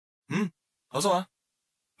어서 와.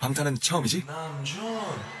 방탄은 처음이지? 남준,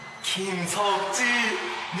 김석지,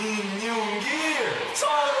 민윤기,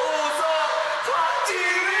 전우석,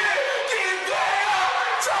 박지휘, 김태형,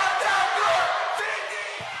 전당구,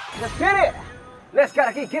 Let's get it. Let's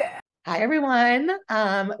gotta get it. Hi everyone.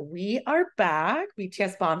 We are back.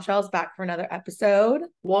 BTS Bombshells back for another episode.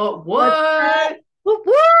 What? Woo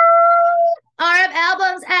woo! RM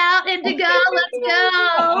albums out, Indigo, let's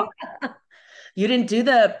go. You didn't do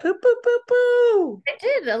the poo poo poo poo. I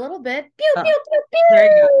did a little bit. Pew, Oh. pew, pew, pew. There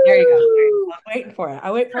you go. There you go. I'm waiting for it.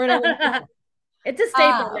 I wait for it. It's a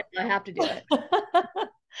staple. I have to do it.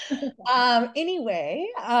 Anyway,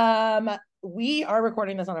 we are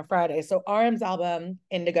recording this on a Friday. So RM's album,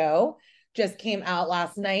 Indigo, just came out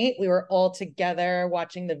last night. We were all together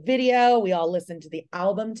watching the video. We all listened to the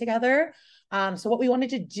album together. So what we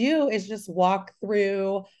wanted to do is just walk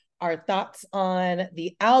through our thoughts on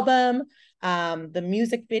the album, the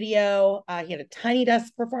music video. He had a Tiny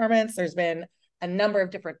Desk performance. There's been a number of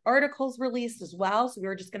different articles released as well. So we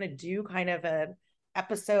were just going to do kind of an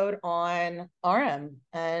episode on RM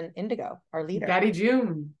and Indigo, our leader. Daddy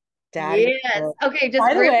June. Daddy. Yes. Okay, just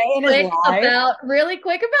By the really way, in his quick live- about the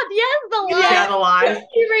lie. Yeah, the lie.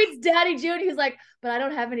 He reads Daddy June. He's like, but I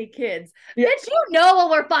don't have any kids. Yeah. Bitch, you know what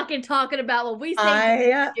we're fucking talking about when we say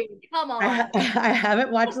Daddy June. Come on. I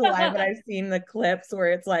haven't watched the live, but I've seen the clips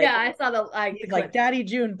where it's like, Yeah, I saw the like clip. Daddy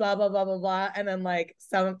June, blah blah blah blah blah, and then like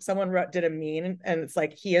someone did a meme, and it's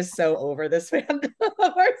like he is so over this fandom.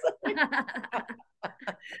 Or something.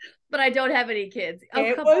 But I don't have any kids. Oh,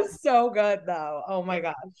 It come was so good though. Oh my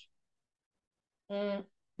gosh. on.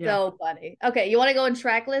 Yeah. So funny. Okay, you want to go in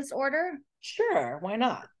track list order? Sure, why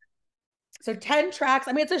not? So 10 tracks.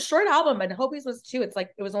 I mean, it's a short album, and Hopi's was too. It's like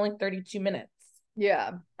it was only 32 minutes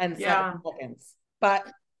Yeah. and 7 Yeah. seconds. But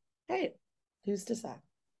hey, who's to say?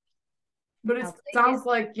 But it I'll take sounds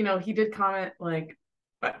like, he did comment, like,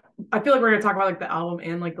 I feel like we're going to talk about, like, the album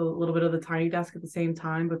and, like, a little bit of the Tiny Desk at the same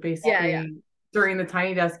time. But basically, Yeah. during the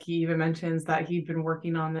Tiny Desk, he even mentions that he'd been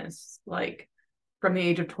working on this, like, from the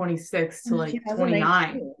age of 26 to, like,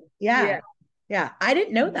 29. Yeah. I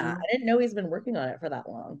didn't know that. Mhm. I didn't know he's been working on it for that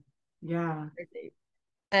long. Yeah.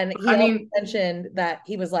 And he I also mean- mentioned that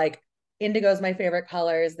he was like, Indigo's my favorite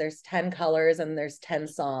colors. There's 10 colors and there's 10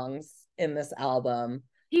 songs in this album.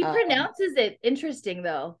 He pronounces it interesting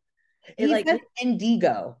though. He like- says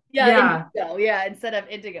Indigo. Yeah. Indigo. Yeah, instead of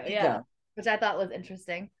indigo. Yeah. Indigo. Which I thought was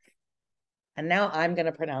interesting. And now I'm going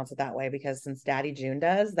to pronounce it that way because since Daddy June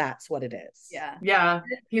does, that's what it is. Yeah. Yeah.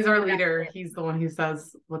 He's our leader. He's the one who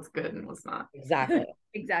says what's good and what's not. Exactly.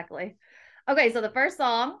 Exactly. Okay, so the first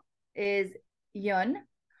song is Yun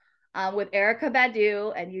with Erica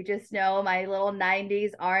Badu, and you just know my little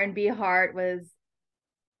 90s R&B heart was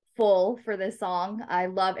full for this song. I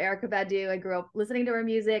love Erica Badu. I grew up listening to her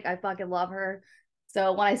music. I fucking love her.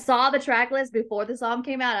 So when I saw the track list before the song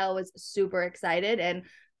came out, I was super excited, and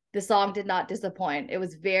the song did not disappoint. It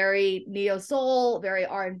was very neo soul, very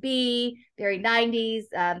R&B, very 90s.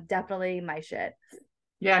 Definitely my shit.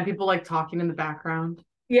 Yeah. And people like talking in the background.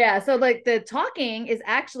 Yeah, so like the talking is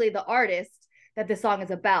actually the artist that the song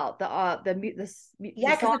is about. Yeah, The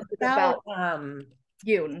because song it's is about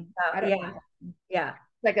Yoon. I don't know. yeah.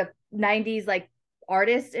 Like a 90s like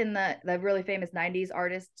artist in the really famous 90s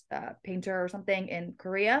artist painter or something in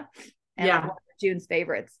Korea. And Yeah. like one of June's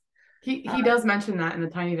favorites. He does mention that in the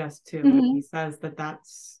Tiny Desk too. Mhm. He says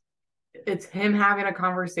it's him having a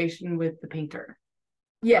conversation with the painter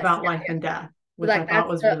Yes. about yeah, life yeah. and death, So, which like I thought that's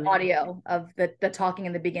was the really audio of the talking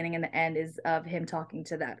in the beginning and the end is of him talking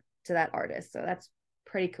to that artist. So that's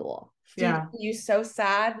pretty cool. Yeah. You so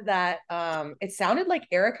sad that it sounded like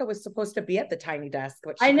Erica was supposed to be at the Tiny Desk,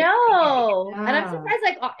 but she I couldn't know. And I'm Yeah. surprised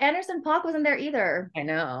like Anderson .Paak wasn't there either. make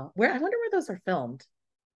it. I know. I wonder where those are filmed.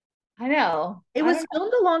 I know. It I was don't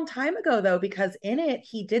filmed a long time ago though, because in it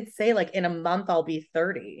he did say like in a month I'll be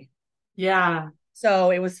 30. Yeah. So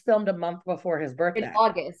it was filmed a month before his know. birthday. In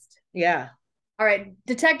August. Yeah. All right,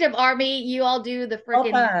 Detective Army, you all do the Help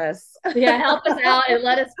freaking us. yeah, help us out and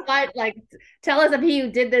let us find like tell us if he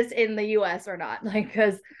did this in the US or not. Like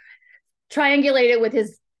because triangulate it with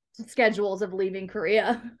his schedules of leaving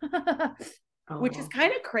Korea. Which is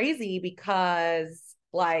kind of crazy because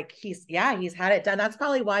like he's had it done. That's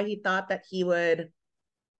probably why he thought that he would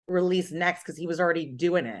release next because he was already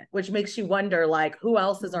doing it, which makes you wonder like who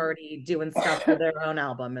else is already doing stuff for their own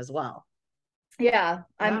album as well. Yeah,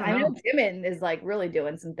 I I don't know know. Jimin is like really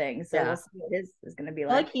doing some things, so Yeah. we'll see what his is going to be I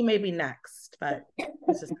feel like. like he may be next, but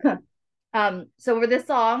it's just So for this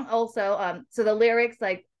song also, so the lyrics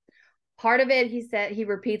like part of it he said he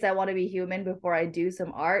repeats I want to be human before I do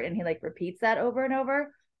some art, and he like repeats that over and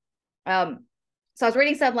over. So So I was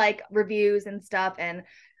reading some like reviews and stuff, and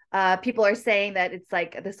people are saying that it's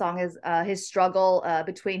like the song is his struggle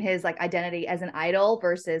between his like identity as an idol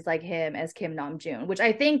versus like him as Kim Namjoon, which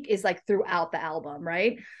I think is like throughout the album,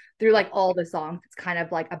 right? Through like all the songs, it's kind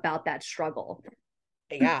of like about that struggle.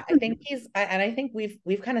 Yeah, I think and I think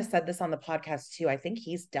we've kind of said this on the podcast too. I think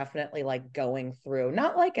he's definitely like going through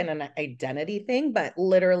not like an identity thing, but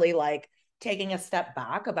literally like taking a step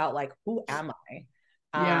back about like, who am I?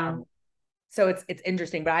 Yeah. So it's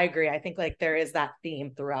interesting, but I agree. I think like there is that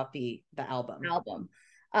theme throughout the album.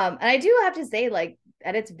 And I do have to say, like,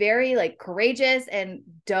 that it's very like courageous and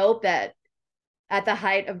dope that at the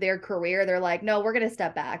height of their career, they're like, no, we're gonna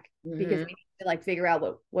step back because we need to like figure out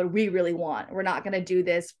what we really want. We're not gonna do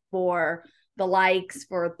this for the likes,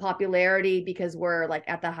 for popularity, because we're like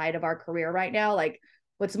at the height of our career right now. Like,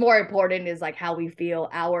 what's more important is like how we feel,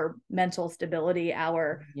 our mental stability,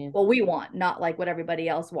 our what we want, not like what everybody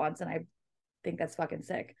else wants. And I think that's fucking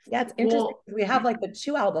sick. Yeah, it's interesting. We have like the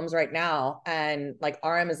 2 albums right now, and like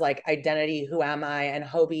RM is like identity, who am I, and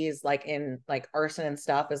Hobie's like in like arson and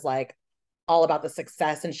stuff is like all about the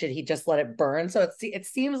success and should he just let it burn. So it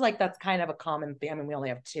seems like that's kind of a common theme. I mean, we only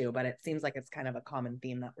have 2, but it seems like it's kind of a common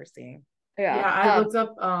theme that we're seeing. Yeah, I looked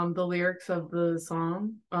up the lyrics of the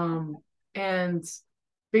song, and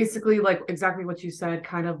basically like exactly what you said,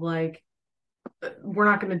 kind of like, we're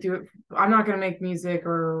not going to do it. I'm not going to make music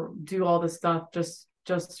or do all this stuff just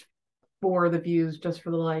for the views, just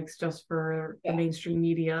for the likes, just for the mainstream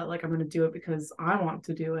media. Like, I'm going to do it because I want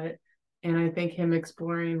to do it. And I think him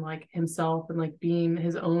exploring like himself and like being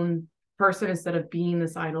his own person instead of being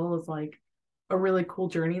this idol is like a really cool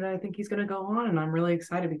journey that I think he's going to go on. And I'm really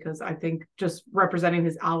excited because I think just representing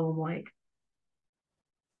his album, like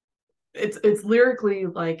it's lyrically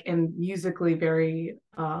like and musically very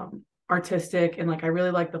artistic, and like I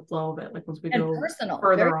really like the flow of it. Like once we go personal,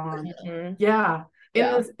 further on, in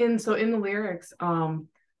the lyrics,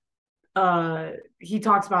 he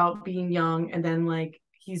talks about being young, and then like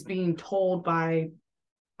he's being told by,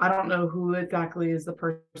 I don't know who exactly is the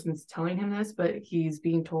person that's telling him this, but he's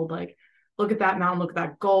being told like, look at that mountain, look at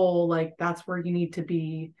that goal, like that's where you need to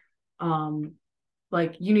be.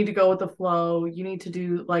 Like you need to go with the flow. You need to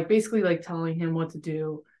do like basically like telling him what to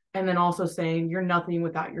do. And then also saying you're nothing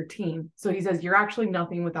without your team. So he says you're actually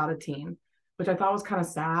nothing without a team, which I thought was kind of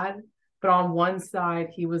sad. But on one side,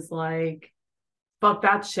 he was like, fuck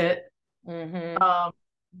that shit. You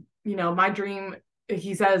know, my dream,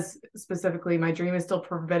 he says specifically, my dream is still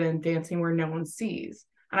forbidden, dancing where no one sees.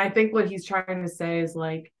 And I think what he's trying to say is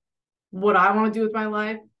like, what I want to do with my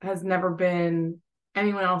life has never been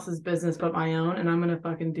anyone else's business but my own, and I'm gonna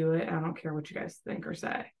fucking do it. I don't care what you guys think or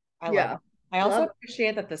say. I love it. I also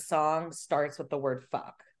appreciate that the song starts with the word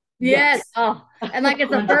fuck. Yes. Oh, and like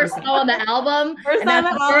it's the first song on the album, and that's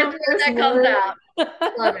the first word that comes out.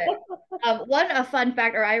 Love it. One fun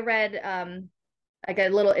fact, or I read like a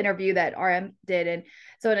little interview that RM did, and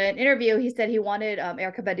so in an interview he said he wanted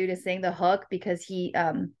Erykah Badu to sing the hook because he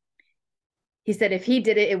said if he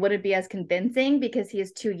did it, it wouldn't be as convincing because he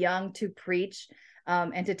is too young to preach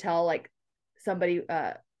and to tell like somebody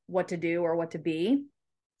what to do or what to be.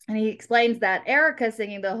 And he explains that Erykah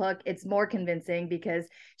singing the hook, it's more convincing because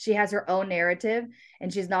she has her own narrative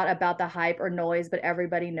and she's not about the hype or noise, but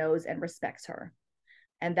everybody knows and respects her.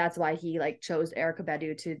 And that's why he like chose Erykah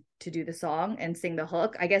Badu to do the song and sing the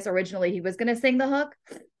hook. I guess originally he was going to sing the hook,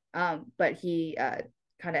 but he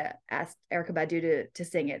kind of asked Erykah Badu to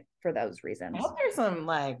sing it for those reasons. I hope there's some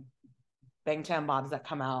like Bang Chan Bobs that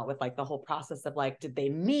come out with like the whole process of like, did they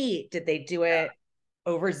meet? Did they do it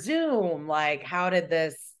over Zoom? Like, how did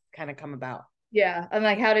this kind of come about? Yeah. And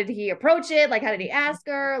like, how did he approach it? Like, how did he ask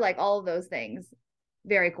her? Like all of those things.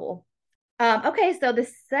 Very cool. Okay. So the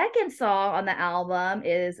second song on the album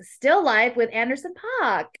is Still Life with Anderson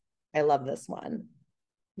 .Paak. I love this one.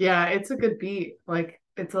 Yeah. It's a good beat. Like,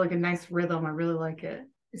 it's like a nice rhythm. I really like it.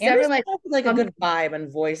 It's definitely like a good vibe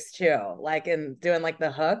and voice too, like in doing like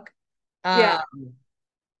the hook.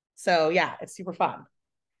 So yeah, it's super fun.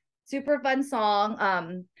 Super fun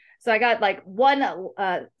song. So I got like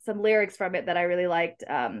some lyrics from it that I really liked.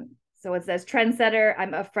 So it says, trendsetter,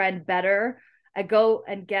 I'm a friend better. I go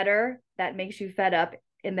and get her. That makes you fed up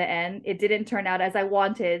in the end. It didn't turn out as I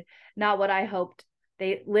wanted, not what I hoped.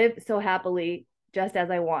 They live so happily, just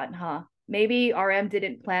as I want, huh? Maybe RM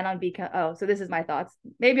didn't plan on so this is my thoughts.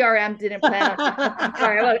 Maybe RM didn't plan on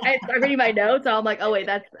sorry, I'm reading my notes, so I'm like, oh wait,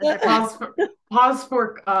 that's pause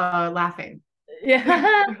for laughing.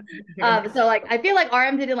 Yeah. So like I feel like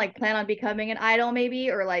RM didn't like plan on becoming an idol maybe,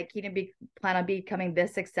 or like he didn't plan on becoming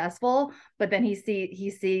this successful, but then he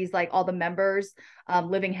sees like all the members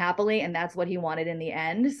living happily, and that's what he wanted in the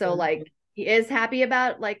end. So like he is happy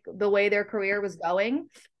about like the way their career was going,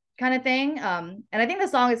 kind of thing. And I think the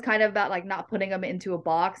song is kind of about like not putting him into a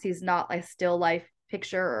box. He's not like still life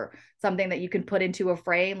picture or something that you can put into a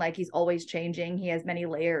frame. Like he's always changing. He has many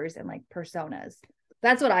layers and like personas.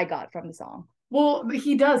 That's what I got from the song. Well,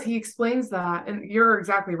 he does. He explains that, and you're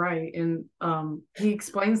exactly right. And he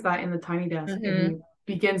explains that in the Tiny Desk, and he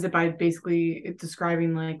begins it by basically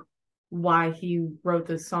describing like why he wrote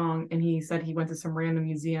this song. And he said he went to some random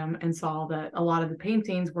museum and saw that a lot of the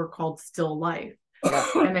paintings were called Still Life.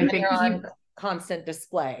 And I think they're on constant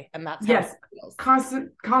display, and that's how yes, it feels.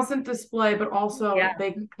 constant display, but also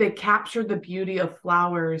they captured the beauty of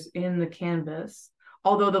flowers in the canvas.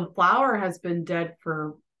 Although the flower has been dead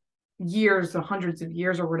for years or hundreds of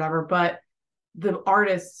years or whatever, but the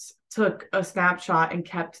artists took a snapshot and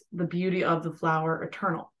kept the beauty of the flower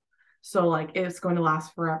eternal. So like it's going to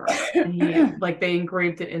last forever. And he like they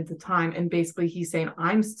engraved it into time. And basically he's saying,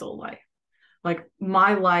 I'm still life. Like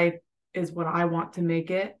my life is what I want to make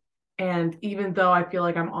it. And even though I feel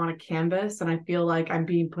like I'm on a canvas and I feel like I'm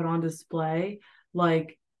being put on display,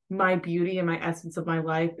 like my beauty and my essence of my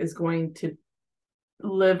life is going to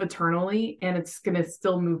live eternally, and it's going to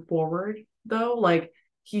still move forward though. Like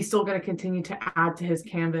he's still going to continue to add to his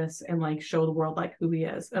canvas and like show the world like who he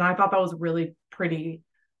is. And I thought that was a really pretty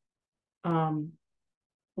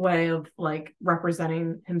way of like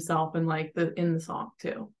representing himself and like in the song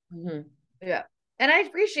too. Yeah. And I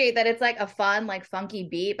appreciate that it's like a fun, like funky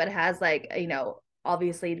beat, but has like, you know,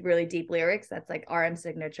 obviously really deep lyrics. That's like RM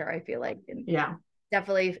signature, I feel like. And yeah,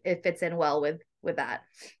 definitely it fits in well with that.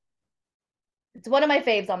 It's one of my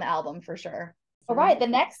faves on the album for sure. All right. The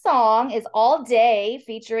next song is All Day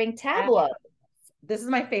featuring Tableau. This is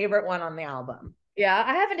my favorite one on the album. Yeah,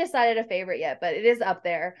 I haven't decided a favorite yet, but it is up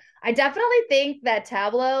there. I definitely think that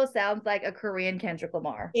Tableau sounds like a Korean Kendrick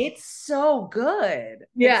Lamar. It's so good.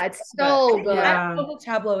 Yeah, it's so good. I don't know who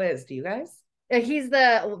Tableau is. Do you guys? He's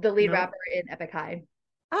the lead rapper in Epic High.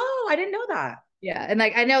 Oh, I didn't know that. Yeah, and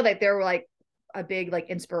like I know that they were like a big like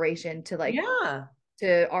inspiration to like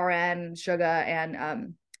to RM,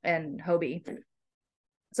 Suga, and Hobie.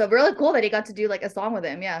 So really cool that he got to do like a song with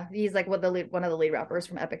him. Yeah, he's like one of the lead rappers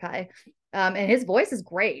from Epic High, and his voice is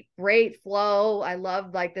great flow. I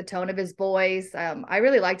love like the tone of his voice. I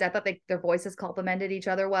really liked it. I thought their voices complemented each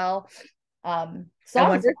other well. I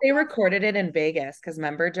wonder if they recorded it in Vegas, because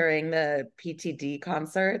remember during the PTD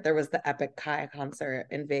concert there was the Epic High concert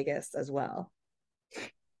in Vegas as well.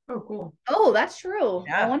 Oh, cool. Oh, that's true.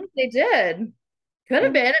 I wonder if they did. Could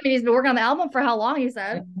have been. I mean, he's been working on the album for how long? He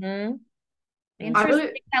said.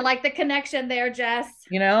 Interesting. I like the connection there, Jess.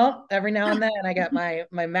 You know, every now and then I get my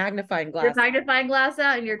magnifying glass. Your magnifying glass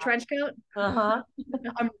out and your trench coat.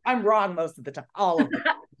 I'm wrong most of the time. All of them,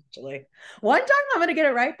 actually. One time I'm gonna get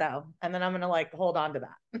it right though, and then I'm gonna like hold on to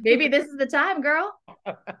that. Maybe this is the time, girl.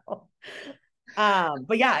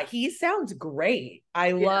 But yeah, he sounds great.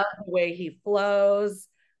 I love the way he flows.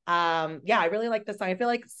 I really like this song. I feel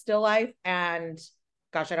like Still Life and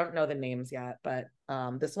gosh, I don't know the names yet, but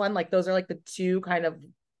this one, like those are like the two kind of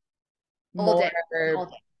more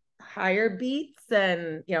higher beats,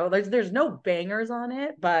 and you know, there's no bangers on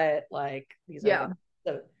it, but like these are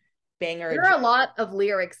the banger. There are a lot of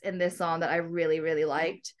lyrics in this song that I really, really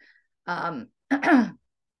liked. So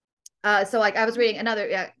like I was reading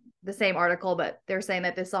the same article, but they're saying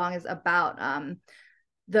that this song is about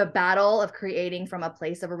the battle of creating from a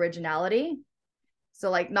place of originality. So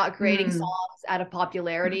like not creating songs out of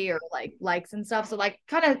popularity or like likes and stuff. So like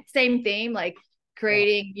kind of same theme, like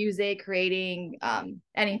creating music, creating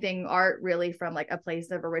anything art really from like a place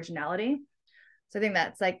of originality. So I think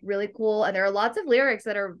that's like really cool. And there are lots of lyrics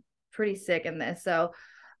that are pretty sick in this. So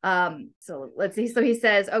let's see. So he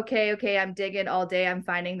says, okay, I'm digging all day. I'm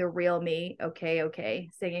finding the real me. Okay,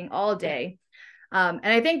 singing all day. And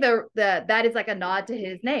I think that is like a nod to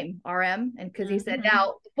his name, RM, and because he said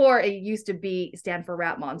now before it used to stand for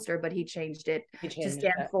Rap Monster, but he changed it to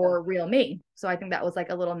stand for Real Me. So I think that was like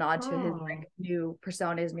a little nod to his like new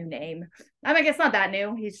persona, his new name. I mean, it's not that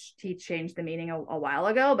new. He changed the meaning a while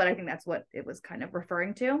ago, but I think that's what it was kind of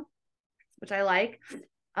referring to, which I like.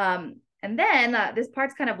 And then this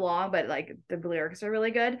part's kind of long, but like the lyrics are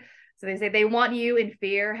really good. So they say, they want you in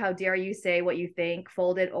fear. How dare you say what you think?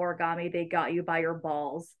 Folded origami, they got you by your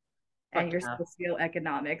balls. And your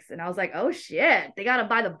socioeconomics. And I was like, oh shit, they got to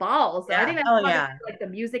buy the balls. So I think that's like the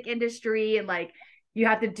music industry, and like you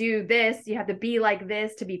have to do this, you have to be like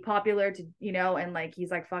this to be popular, to, you know, and like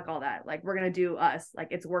he's like, fuck all that. Like we're going to do us. Like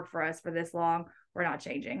it's worked for us for this long. We're not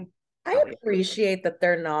changing. I appreciate that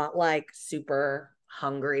they're not like super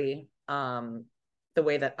hungry the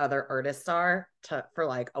way that other artists are for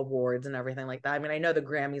like awards and everything like that. I mean, I know the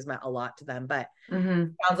Grammys meant a lot to them, but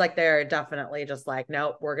sounds like they're definitely just like,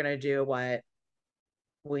 nope, we're gonna do what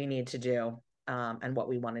we need to do, and what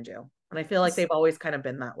we want to do. And I feel like they've always kind of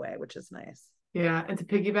been that way, which is nice. Yeah, and to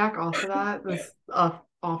piggyback off of that, this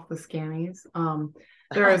off the Scammys,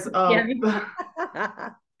 there's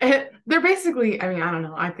they're basically, I mean, I don't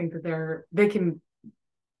know. I think that they can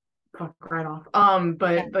fuck right off.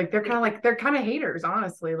 But like they're kind of haters,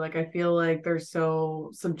 honestly. Like I feel like they're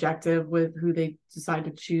so subjective with who they decide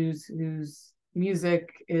to choose, whose music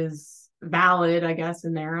is valid, I guess,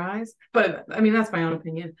 in their eyes. But I mean, that's my own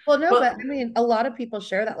opinion. Well, no, but I mean, a lot of people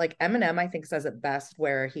share that. Like Eminem, I think, says it best,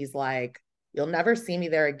 where he's like, "You'll never see me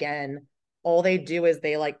there again. All they do is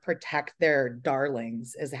they like protect their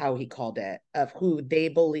darlings," is how he called it, of who they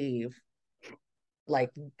believe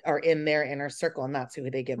like are in their inner circle, and that's who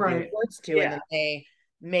they give the awards to. And then they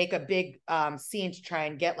make a big scene to try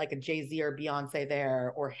and get like a Jay-Z or Beyonce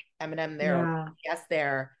there, or Eminem there, or yes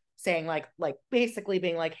there, saying like basically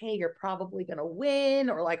being like, hey, you're probably gonna win,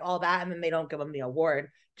 or like all that, and then they don't give them the award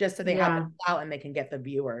just so they have it out and they can get the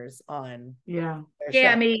viewers on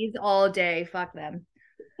Grammys all day. Fuck them.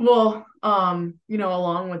 Well, you know,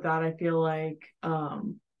 along with that, I feel like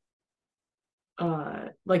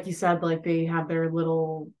you said, like they have their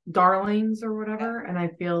little darlings or whatever, and I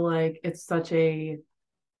feel like it's such a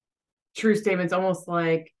true statement. It's almost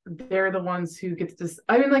like they're the ones who get to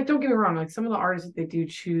I mean, like, don't get me wrong, like some of the artists that they do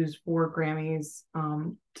choose for Grammys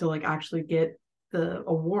to like actually get the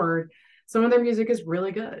award, some of their music is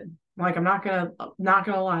really good. Like I'm not gonna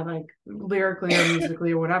lie, like lyrically or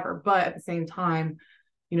musically or whatever, but at the same time,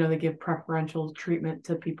 you know, they give preferential treatment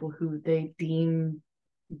to people who they deem,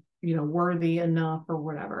 you know, worthy enough or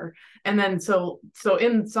whatever. And then so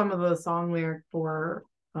in some of the song lyric for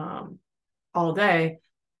All Day,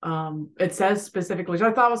 it says specifically, which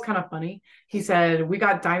I thought was kind of funny. He said, "We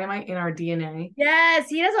got dynamite in our DNA." Yes,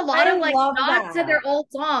 he does a lot of like nods to their old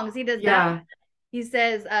songs. He does that. He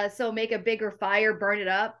says, "So make a bigger fire, burn it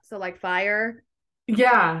up." So like fire.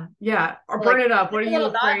 Yeah, or burn like, it up. What are you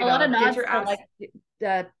afraid of? A lot of nods Get your to ass... like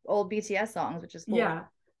the old BTS songs, which is cool. Yeah.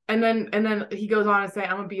 And then he goes on to say,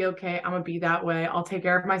 "I'm gonna be okay. I'm gonna be that way. I'll take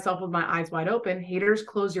care of myself with my eyes wide open. Haters,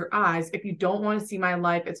 close your eyes. If you don't want to see my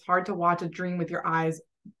life, it's hard to watch a dream with your eyes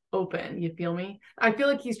open." You feel me? I feel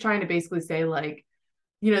like he's trying to basically say, like,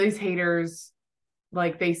 you know, these haters,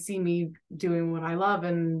 like they see me doing what I love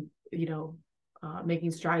and, you know,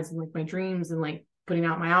 making strides in like my dreams and like putting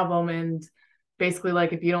out my album, and basically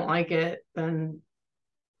like if you don't like it, then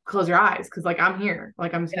close your eyes, because like I'm here,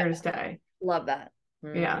 like I'm here to stay. Love that.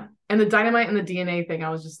 Yeah. And the dynamite and the DNA thing, I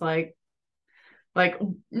was just like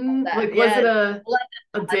was it a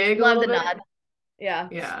dig? Love the nod.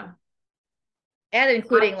 Yeah. And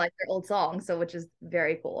including like their old songs, so which is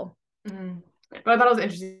very cool. Mm-hmm. But I thought it was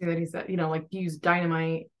interesting that he said, you know, like use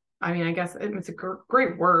dynamite. I mean, I guess it's a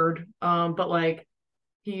great word, but like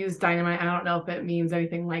he used dynamite. I don't know if it means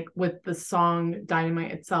anything like with the song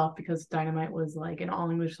Dynamite itself, because Dynamite was like an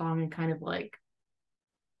all English song and kind of like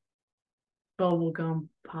bubblegum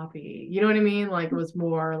poppy. You know what I mean? Like it was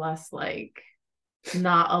more or less like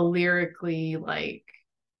not a lyrically like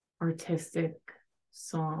artistic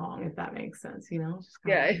song, if that makes sense, you know? Just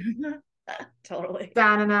totally.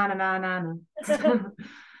 Da-na-na-na-na-na.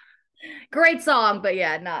 Great song, but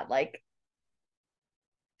yeah, not like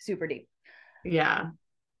super deep. Yeah.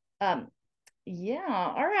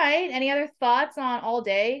 Yeah. All right. Any other thoughts on All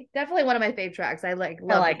Day? Definitely one of my fave tracks. I like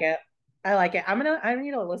it. I like it. I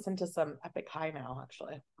need to listen to some Epic High now,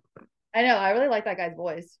 actually. I know. I really like that guy's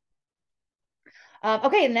voice.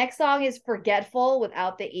 Okay, the next song is Forgetful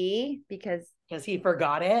without the E, because he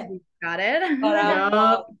forgot it.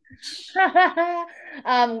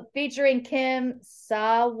 Featuring Kim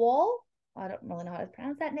Sawol. I don't really know how to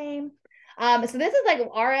pronounce that name. So this is like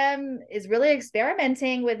RM is really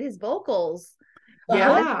experimenting with his vocals.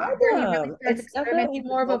 Yeah, it's definitely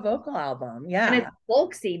more of a vocal album. Yeah, and it's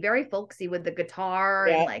folksy, very folksy with the guitar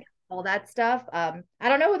and like all that stuff. I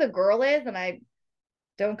don't know who the girl is, and I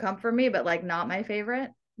don't come for me, but like not my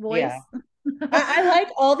favorite voice. Yeah. I like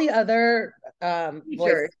all the other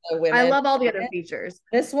features. I love all the other features.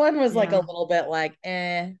 This one was like a little bit like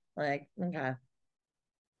like okay.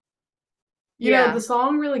 You know, the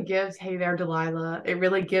song really gives "Hey There, Delilah." It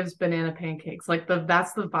really gives Banana Pancakes. Like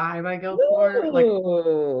that's the vibe I go for. Like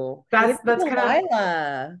that's kind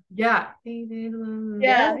of yeah. Hey there, Delilah.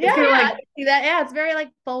 Yeah. Like, see that? Yeah, it's very like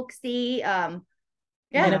folksy. Yeah.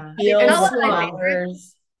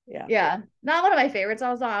 Yeah, not one of my favorites.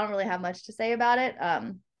 Also, I don't really have much to say about it.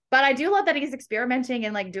 But I do love that he's experimenting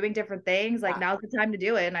and like doing different things. Like Yeah. now's the time to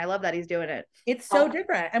do it. And I love that he's doing it. It's so Oh.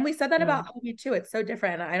 different. And we said that Yeah. about Hobie too. It's so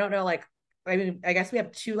different. I don't know, like, I mean, I guess we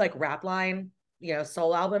have 2 like rap line,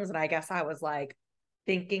 soul albums. And I guess I was like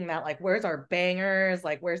thinking that like, where's our bangers?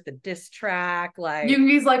 Like, where's the diss track? Like,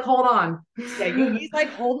 Yoongi's like, hold on. he's like,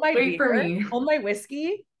 hold my Wait for beer, me. hold my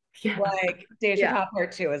whiskey. Yeah. Like, Deja Yeah. Pop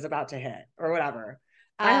Part 2 is about to hit or whatever.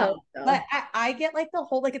 I hope so. But I get like the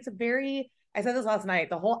whole, like, it's a very, I said this last night,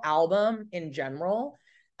 the whole album in general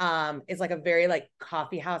is like a very like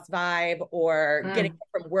coffee house vibe, or getting home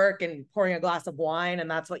from work and pouring a glass of wine,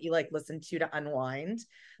 and that's what you like listen to unwind.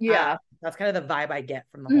 Yeah. That's kind of the vibe I get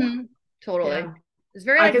from the whole Mhm. Totally. Yeah. It's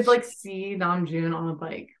very I could like see Namjoon on a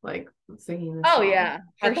bike, like singing this Oh song. yeah,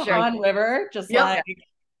 for at the sure. Han River, just Yep. like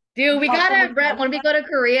Dude, we Oh, gotta my rent God. when we go to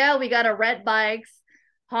Korea, we gotta rent bikes,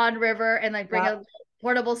 Han River, and like bring Yeah. a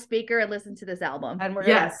portable speaker and listen to this album. and we're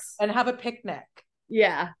Yes. and have a picnic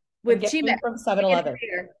Yeah. and With get food Chimek. from 7-Eleven.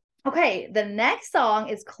 Okay, the next song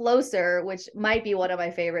is Closer, which might be one of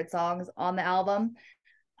my favorite songs on the album.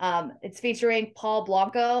 It's featuring Paul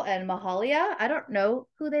Blanco and Mahalia. I don't know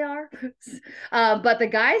who they are, but the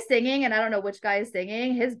guy singing, and I don't know which guy is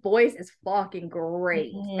singing, his voice is fucking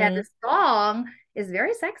great. And the song is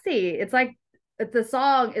very sexy. It's like the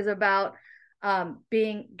song is about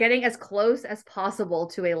getting as close as possible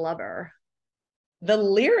to a lover. The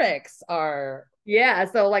lyrics are Yeah,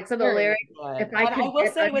 so like some of the very lyrics, good. if I And I could will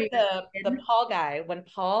get say under with your the skin. Paul guy, when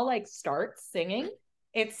Paul like starts singing,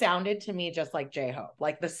 it sounded to me just like J-Hope,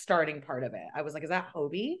 like the starting part of it. I was like, is that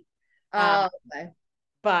Hobie? Oh, okay.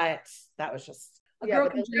 But that was just a Yeah, girl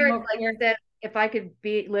but can the dream lyrics, over like here. you said, if I could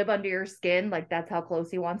live under your skin, like that's how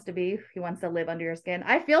close he wants to be. He wants to live under your skin.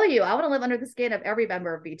 I feel you. I want to live under the skin of every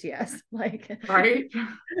member of BTS. Like, Right?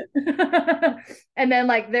 and then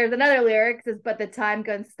like there's another lyrics is, but the time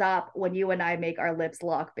gonna stop when you and I make our lips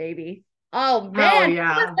lock, baby. Oh man,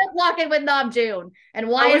 yeah. who was lip locking with Namjoon? And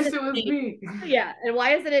why I is wish it it was me. Yeah, and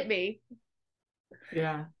why isn't it me?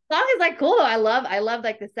 Yeah. Song is like cool though. I love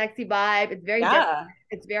like the sexy vibe. It's very different. Yeah.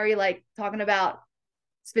 It's very like talking about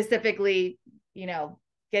specifically,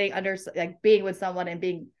 getting under, like being with someone and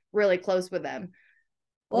being really close with them.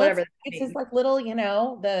 Well, Whatever. it's his like little,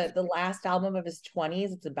 the last album of his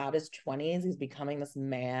 20s. It's about his 20s. He's becoming this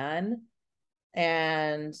man.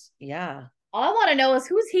 And yeah, All I want to know is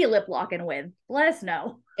who's he lip locking with? Let us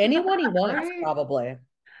know. anyone he wants, Right? probably.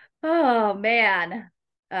 Oh man.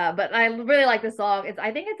 But I really like the song.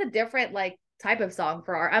 I think it's a different like type of song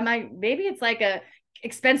for our maybe it's like a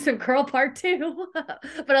Expensive Girl part 2,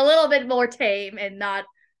 but a little bit more tame and not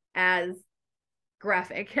as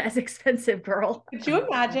graphic as Expensive Girl. Could you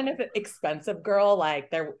imagine if Expensive Girl,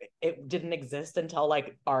 like it didn't exist until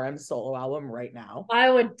like RM's solo album right now? I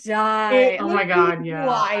would die. Oh my God, yeah.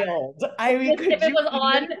 Wild. I mean, could If it you was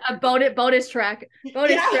on a bonus track,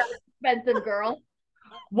 Yeah. Expensive Girl.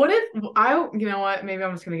 What if you know what? Maybe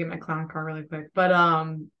I'm just gonna get my clown car really quick. But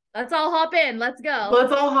Let's all hop in. Let's go.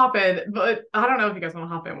 let's all hop in. But I don't know if you guys want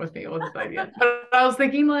to hop in with me with this idea. But I was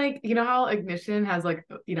thinking like, how Ignition has like,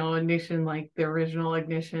 Ignition, like the original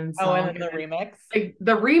Ignition song. Oh, and then the remix. Like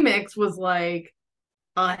the remix was like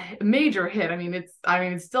a major hit. I mean,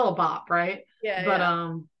 it's still a bop, right? Yeah. But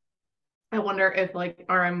yeah. I wonder if like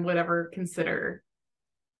RM would ever consider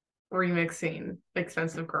remixing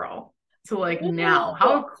Expensive Girl to like now.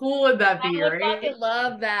 How cool would that I be, would right? fucking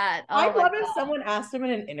love that. Oh I my love if God. someone asked him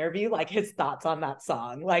in an interview like his thoughts on that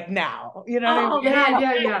song, like now. You know Oh, what I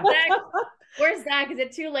mean? Yeah. Zach, where's Zach? Is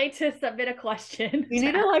it too late to submit a question? You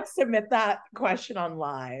need to like submit that question on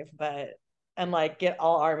live, and like get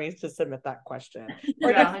all armies to submit that question.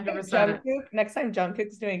 Or Yeah, next time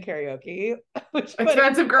Jungkook's doing karaoke,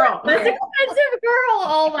 Expensive Girl. That's Expensive Girl.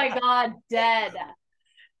 Oh my God. Dead.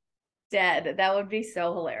 That would be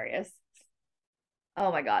so hilarious.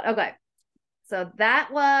 Oh my God. Okay. So that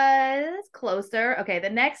was Closer. Okay. The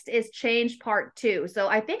next is Change Part 2. So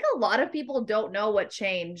I think a lot of people don't know what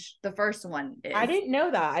Change, the first one, is. I didn't know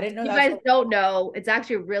that. I didn't know You that. guys don't know. It's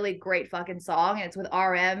actually a really great fucking song. And it's with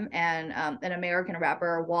RM and an American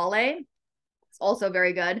rapper, Wale. It's also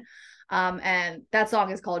very good. And that song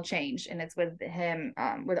is called Change, and it's with him,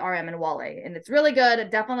 with RM and Wale. And it's really good.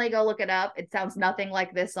 Definitely go look it up. It sounds nothing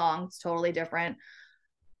like this song. It's totally different.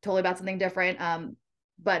 Totally about something different.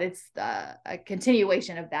 But it's a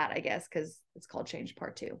continuation of that, I guess, because it's called Change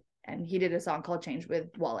Part 2. And he did a song called Change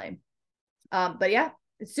with Wale. But yeah,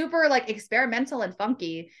 it's super like experimental and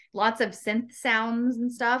funky. Lots of synth sounds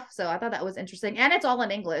and stuff. So I thought that was interesting. And it's all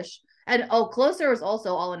in English. And Closer was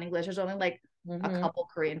also all in English. There's only like a couple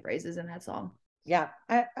Korean phrases in that song. Yeah,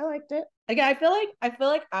 I liked it. Again, I feel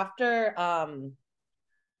like after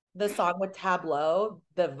the song with Tableau,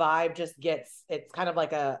 the vibe just gets, it's kind of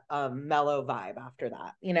like a mellow vibe after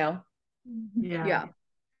that, you know? Yeah.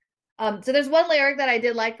 So there's one lyric that I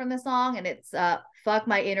did like from the song, and it's fuck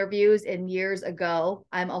my interviews in years ago.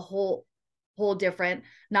 I'm a whole different,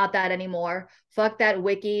 not that anymore. Fuck that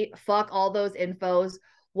wiki, fuck all those infos.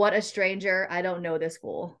 What a stranger. I don't know this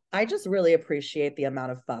fool. I just really appreciate the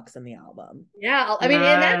amount of fucks in the album. Yeah, I mean, in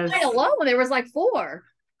that line Yes. alone, there was like 4.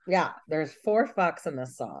 Yeah, there's 4 fucks in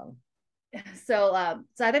this song. So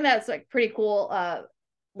I think that's like pretty cool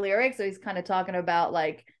lyrics. So he's kind of talking about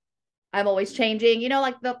like I'm always changing, you know,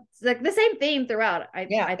 like the same theme throughout. I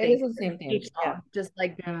It think is the same thing. each song, Yeah. just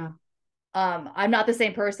like Yeah. I'm not the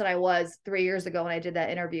same person I was 3 years ago when I did that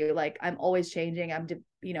interview. Like I'm always changing. I'm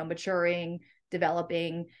maturing,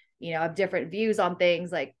 developing. You know, I have different views on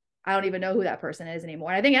things. Like I don't even know who that person is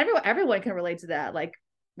anymore. And I think everyone can relate to that. Like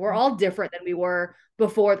we're all different than we were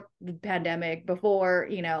before the pandemic, before,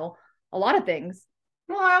 you know, a lot of things.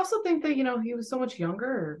 Well, I also think that, he was so much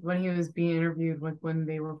younger when he was being interviewed, like when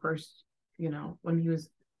they were first, when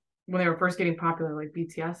they were first getting popular, like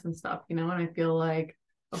BTS and stuff, and I feel like,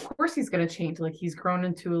 of course he's going to change. Like he's grown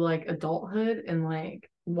into like adulthood and like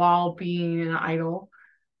while being an idol.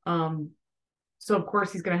 So of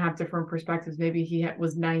course he's going to have different perspectives. Maybe he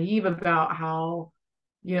was naive about how,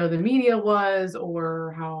 the media was,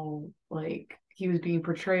 or how like he was being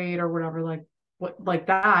portrayed or whatever, like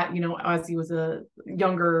that, as he was a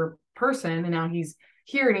younger person, and now he's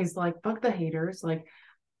here and he's like, fuck the haters. Like,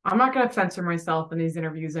 I'm not going to censor myself in these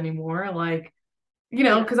interviews anymore. Like,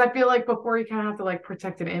 because I feel like before you kind of have to like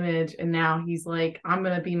protect an image, and now he's like, I'm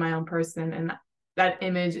going to be my own person. And that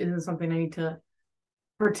image isn't something I need to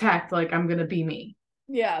protect. Like, I'm going to be me.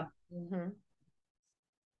 Yeah. Mm-hmm.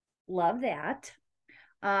 Love that.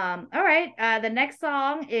 All right. The next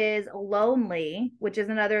song is Lonely, which is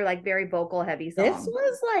another like very vocal heavy song. This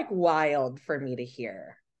was like wild for me to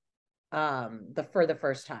hear. For the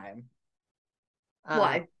first time.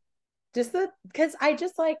 Why? Because I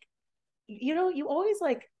just like, you always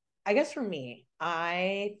like, I guess for me,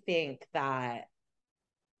 I think that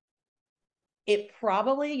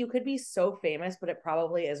you could be so famous, but it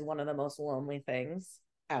probably is one of the most lonely things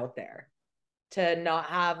out there, to not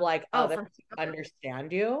have like others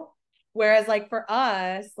understand you. Whereas like for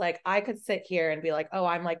us, like I could sit here and be like, oh,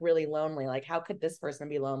 I'm like really lonely. Like, how could this person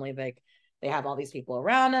be lonely? Like they have all these people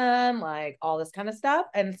around them, like all this kind of stuff.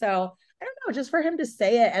 And so I don't know, just for him to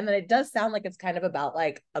say it, and then it does sound like it's kind of about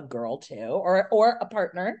like a girl too, or a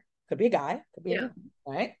partner. Could be a guy, could be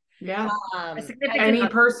right? Yeah. Any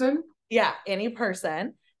person. Yeah, any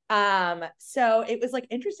person. So it was like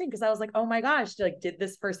interesting because I was like, oh my gosh, like, did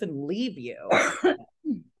this person leave you?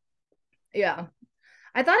 Yeah.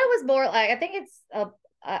 I thought it was more like, I think it's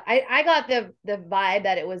I got the vibe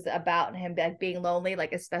that it was about him like being lonely,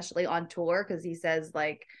 like especially on tour, because he says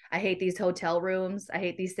like, I hate these hotel rooms, I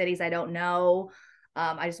hate these cities I don't know,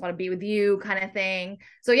 I just want to be with you, kind of thing.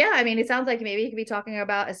 So yeah, I mean, it sounds like maybe he could be talking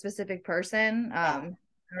about a specific person.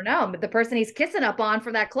 I don't know, but the person he's kissing up on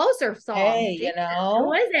for that Closer song. Hey, Jesus,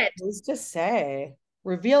 who is it? Who's to say?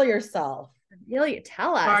 Reveal yourself.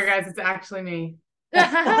 Tell us. Sorry guys, it's actually me.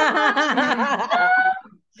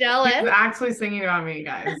 Jealous. He's actually singing about me,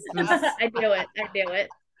 guys. I knew it.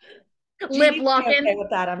 Lip locking. Okay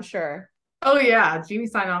with that, I'm sure. Oh yeah, Jeannie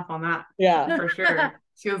signed off on that. Yeah, for sure.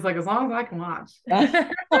 She was like, as long as I can watch.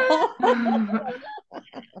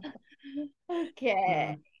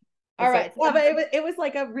 Okay. All right. Yeah, but it was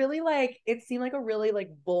like a really like, it seemed like a really like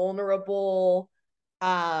vulnerable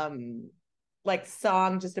like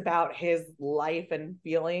song just about his life and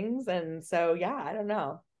feelings. And so yeah, I don't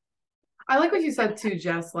know. I like what you said too,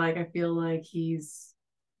 Jess. Like I feel like he's,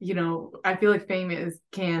 I feel like fame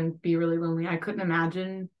can be really lonely. I couldn't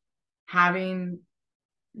imagine having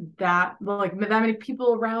that many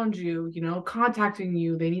people around you, contacting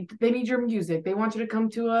you. They need your music. They want you to come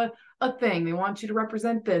to a thing. They want you to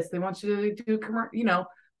represent this. They want you to do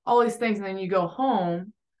all these things. And then you go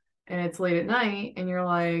home and it's late at night and you're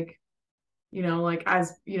like, like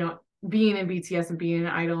as, being in BTS and being an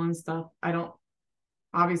idol and stuff,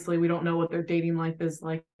 obviously we don't know what their dating life is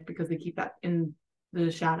like because they keep that in the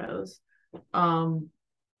shadows.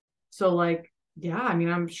 So like, yeah, I mean,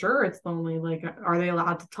 I'm sure it's lonely. Like, are they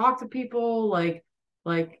allowed to talk to people? Like,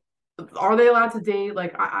 are they allowed to date?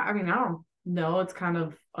 Like, I mean, I don't know. It's kind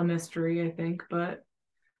of a mystery, I think, but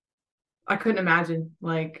I couldn't imagine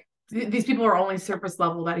like these people are only surface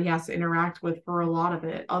level that he has to interact with for a lot of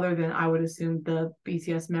it, other than I would assume the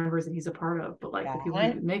BTS members that he's a part of. But like the people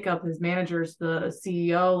who do makeup, his managers, the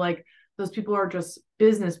CEO, like those people are just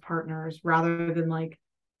business partners rather than like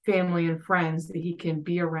family and friends that he can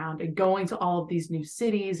be around, and going to all of these new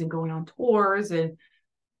cities and going on tours, and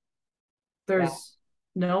there's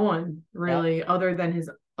no one really other than his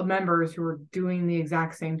members who are doing the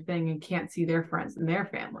exact same thing and can't see their friends and their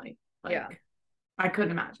family. Like, I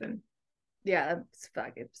couldn't imagine. Yeah, it's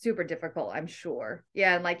fucking super difficult, I'm sure.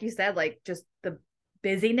 Yeah, and like you said, like just the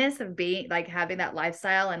busyness of being like having that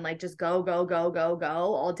lifestyle and like just go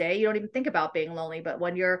all day. You don't even think about being lonely, but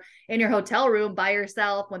when you're in your hotel room by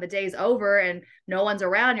yourself, when the day's over and no one's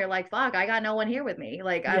around, you're like, fuck, I got no one here with me.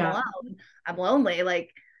 Like, I'm alone, I'm lonely.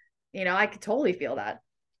 Like, you know, I could totally feel that.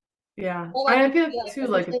 Yeah. Well, like, I feel too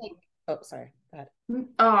like, oh, sorry, go ahead.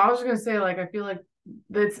 oh, I was gonna say, like, I feel like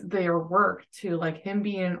that's their work too, like him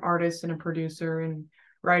being an artist and a producer and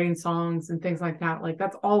writing songs and things like that, like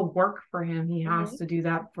that's all work for him. He has to do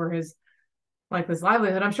that for his like his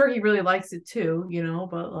livelihood. I'm sure he really likes it too, you know,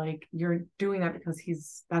 but like you're doing that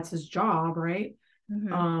because that's his job, right?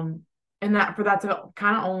 And that for that to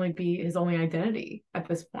kind of only be his only identity at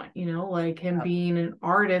this point, you know, like him being an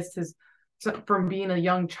artist is from being a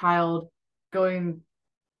young child being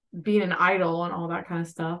an idol and all that kind of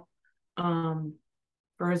stuff,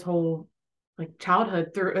 for his whole like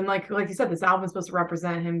childhood through, and like you said, this album is supposed to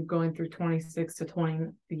represent him going through 26 to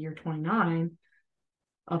 20 the year 29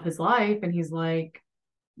 of his life, and he's like,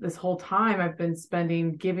 this whole time I've been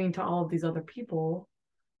spending giving to all of these other people.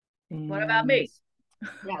 And what about me?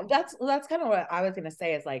 Yeah, that's kind of what I was gonna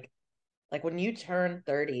say, is like when you turn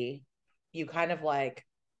 30, you kind of like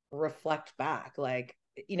reflect back, like,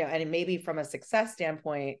 you know, and maybe from a success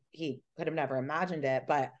standpoint, he could have never imagined it,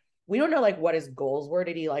 but we don't know like what his goals were.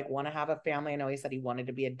 Did he like want to have a family? I know he said he wanted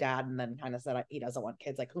to be a dad and then kind of said he doesn't want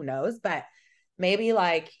kids. Like, who knows? But maybe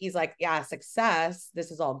like he's like, yeah, success,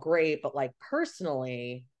 this is all great, but like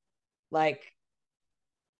personally, like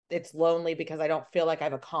it's lonely because I don't feel like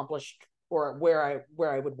I've accomplished or where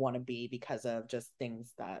I would want to be because of just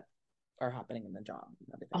things that are happening in the job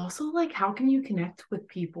and everything. Also, like, how can you connect with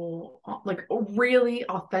people, like really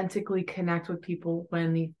authentically connect with people,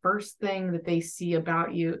 when the first thing that they see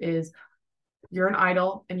about you is you're an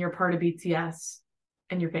idol and you're part of BTS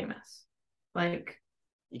and you're famous? Like,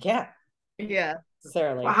 you can't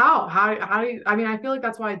necessarily. How do you, I mean, I feel like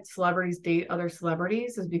that's why celebrities date other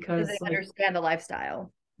celebrities, is because they like, understand the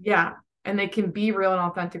lifestyle. Yeah, and they can be real and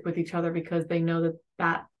authentic with each other because they know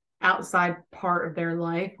that outside part of their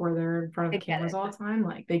life where they're in front of the cameras all the time,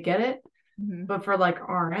 like they get it. But for like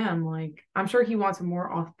RM, like I'm sure he wants a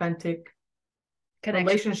more authentic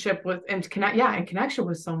relationship with and connection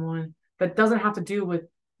with someone that doesn't have to do with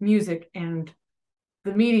music and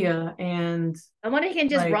the media and someone he can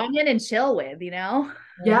just like, run in and chill with, you know?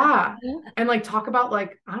 Yeah. And like talk about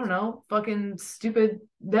like, I don't know, fucking stupid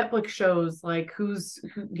Netflix shows, like who,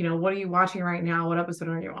 you know, what are you watching right now? What episode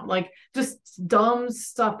are you on? Like just dumb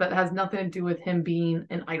stuff that has nothing to do with him being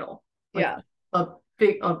an idol. Like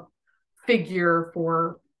a figure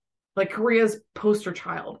for like Korea's poster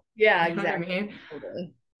child. Yeah, you know exactly. What I mean?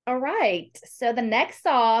 Totally. All right. So the next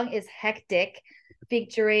song is Hectic,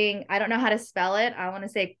 featuring, I don't know how to spell it. I want to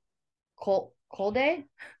say Colday.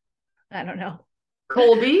 I don't know.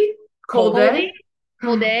 Colday.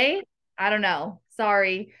 I don't know.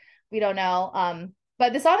 Sorry, we don't know.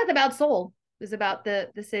 But the song is about Seoul. It's about the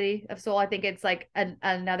city of Seoul. I think it's like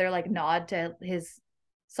another like nod to his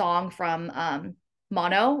song from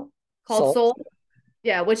Mono called Seoul.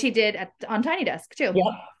 Yeah, which he did on Tiny Desk too. Yep.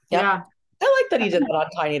 Yeah. I like that he did that on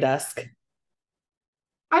Tiny Desk.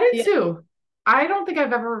 I did too. I don't think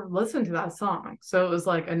I've ever listened to that song, so it was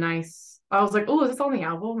like a nice. I was like, "Oh, is this on the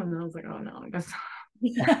album?" And then I was like, "Oh no, I guess."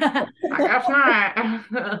 I guess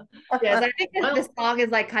not. Yes, I think this song is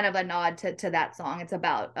like kind of a nod to that song. It's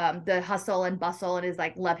about the hustle and bustle and his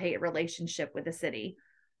like love-hate relationship with the city.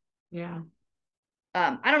 Yeah.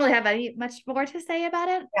 I don't really have much more to say about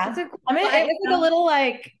it. Yeah. I mean, it was a little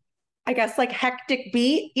like, I guess, like hectic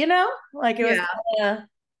beat, you know? Like it was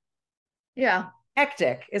kinda,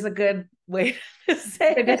 hectic is a good way to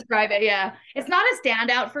say to describe it. Yeah, it's not a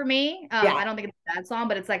standout for me. I don't think it's a bad song,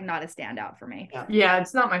 but it's like not a standout for me. Yeah,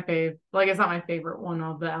 it's not my fave. Like it's not my favorite one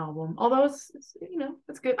of the album. Although it's you know,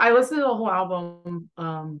 it's good. I listened to the whole album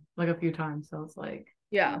like a few times, so it's like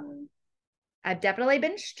I've definitely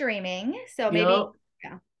been streaming, so maybe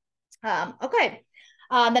okay.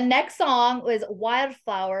 The next song was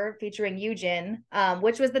Wildflower featuring Yujin,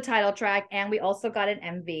 which was the title track, and we also got an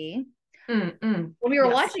MV. When we were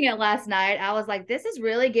watching it last night, I was like, this is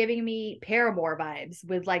really giving me Paramore vibes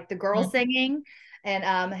with like the girl singing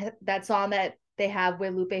and that song that they have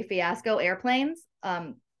with Lupe Fiasco, Airplanes.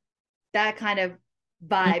 That kind of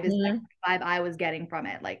vibe is like the vibe I was getting from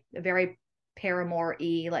it, like a very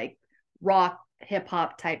Paramore-y, like rock, hip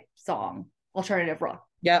hop type song, alternative rock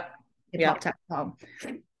Yep. hip hop type song.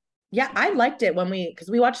 Yeah, I liked it because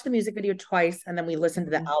we watched the music video twice and then we listened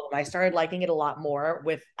to the Mhm. album. I started liking it a lot more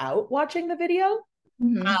without watching the video.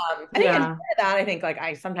 Mhm. I think instead of that, I think like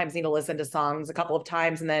I sometimes need to listen to songs a couple of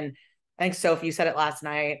times, and then I think Sophie, you said it last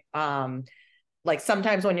night. Like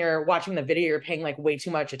sometimes when you're watching the video, you're paying like way too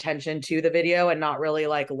much attention to the video and not really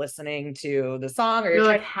like listening to the song, or You're you're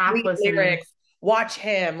like trying to half read listening. lyrics, watch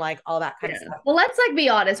him, like all that kind of Yeah. stuff. Well, let's like be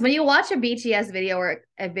honest. When you watch a BTS video or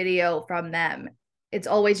a video from them, it's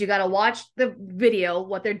always you got to watch the video,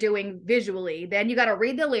 what they're doing visually. Then you got to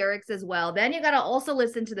read the lyrics as well. Then you got to also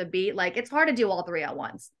listen to the beat. Like it's hard to do all three at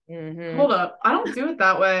once. Mhm. Hold up. I don't do it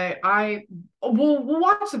that way. We'll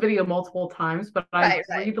watch the video multiple times, but I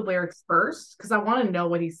Right. read the lyrics first because I want to know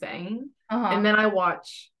what he's saying. Uh-huh. And then I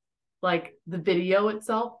watch like the video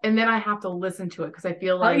itself, and then I have to listen to it because I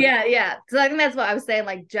feel Oh, like yeah. So I think that's what I was saying.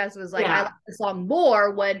 Like Jess was like, I Yeah. like the song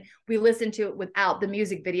more when we listened to it without the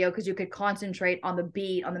music video because you could concentrate on the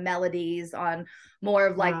beat, on the melodies, on more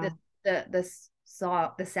of like the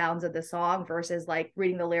song, the sounds of the song versus like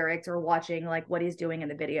reading the lyrics or watching like what he's doing in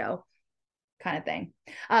the video, kind of thing.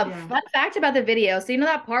 Yeah. Fun fact about the video. So you know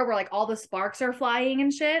that part where like all the sparks are flying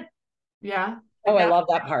and shit. yeah, Oh, I that- love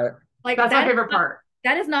that part. Like that's that my favorite part.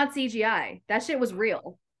 That is not CGI. That shit was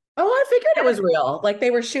real. Oh, I figured it was real. Like they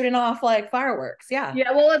were shooting off like fireworks. Yeah. Yeah,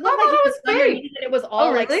 well, it looked I like thought he it was was fake. underneath and it was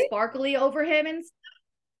all like really? sparkly over him and stuff.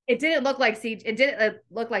 It didn't look like CG. It didn't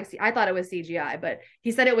look like I thought it was CGI, but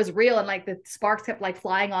he said it was real and like the sparks kept like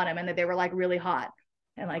flying on him and that they were like really hot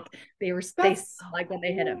and like they That's like when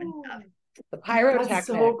they hit him and cool. stuff. The pyrotechnics. That's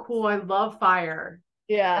so cool. I love fire.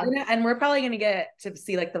 Yeah. And we're probably going to get to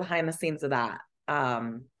see like the behind the scenes of that.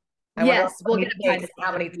 I wonder Yes, we'll get a behind the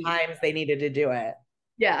how many scenes. times they needed to do it.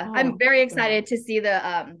 Yeah, Oh, I'm very yeah. excited to see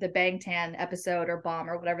the Bangtan episode or Bomb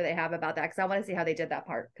or whatever they have about that because I want to see how they did that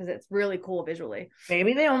part because it's really cool visually.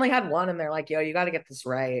 Maybe they only had one and they're like, yo, you got to get this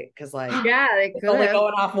right. Cause like Yeah, they it's could only have.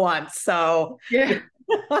 going off once. So Yeah.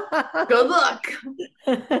 Good luck.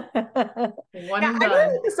 yeah, One I and really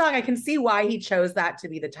done. like the song. I can see why he chose that to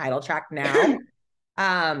be the title track now.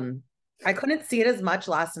 I couldn't see it as much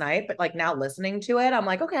last night, but like now listening to it, I'm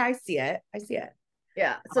like, okay, I see it. I see it.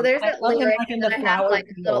 Yeah. So there's I that love him, lyric like, in and the then I have flower like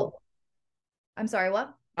a field. little. I'm sorry,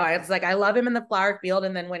 what? Oh, it's like I love him in the flower field,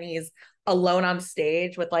 and then when he's alone on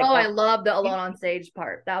stage with like Oh, I love the alone on stage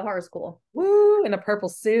part. That part was cool. woo in a purple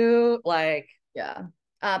suit, like Yeah.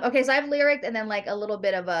 Okay, so I have lyric and then like a little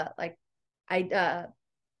bit of a like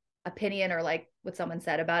opinion or like what someone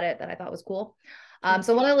said about it that I thought was cool.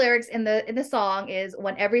 So one of the lyrics in the song is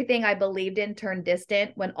when everything I believed in turned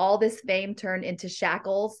distant, when all this fame turned into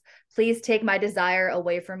shackles, please take my desire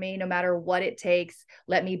away from me, no matter what it takes.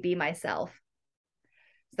 Let me be myself.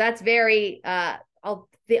 So that's very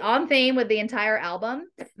on theme with the entire album.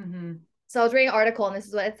 Mm-hmm. So I was reading an article and this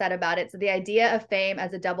is what it said about it. So the idea of fame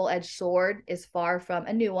as a double-edged sword is far from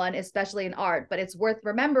a new one, especially in art, but it's worth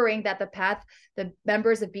remembering that the path the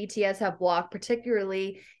members of BTS have walked,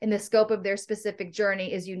 particularly in the scope of their specific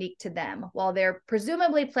journey, is unique to them. While there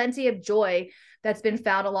presumably plenty of joy that's been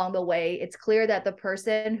found along the way, it's clear that the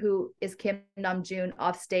person who is Kim Namjoon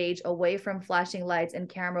off stage, away from flashing lights and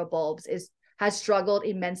camera bulbs, has struggled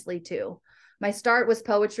immensely too. My start was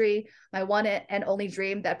poetry, my one and only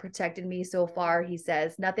dream that protected me so far, he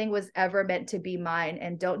says. Nothing was ever meant to be mine,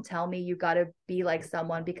 and don't tell me you got to be like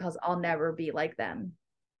someone because I'll never be like them.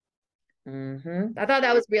 I thought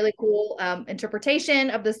that was really cool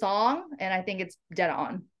interpretation of the song, and I think it's dead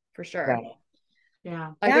on for sure. Right. Yeah.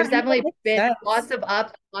 Like Yeah, there's that definitely makes been sense. lots of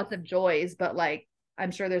ups, lots of joys, but like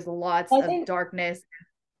I'm sure there's lots I of think- darkness,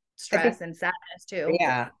 stress, and sadness too.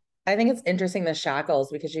 Yeah. I think it's interesting the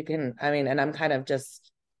shackles because you can, I mean, and I'm kind of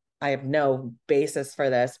just, I have no basis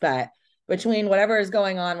for this, but between whatever is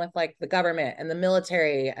going on with like the government and the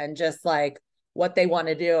military and just like what they want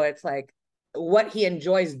to do, it's like what he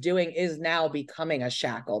enjoys doing is now becoming a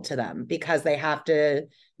shackle to them because they have to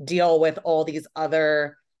deal with all these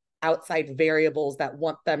other outside variables that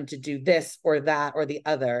want them to do this or that or the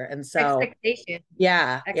other. And so, Expectation.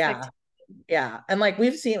 yeah. Expectation. Yeah. And like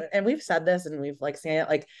we've seen and we've said this and we've like seen it,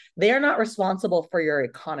 like they are not responsible for your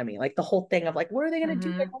economy. Like the whole thing of like, what are they going to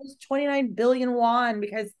do? Like all this 29 billion won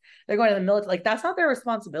because they're going to the military. Like that's not their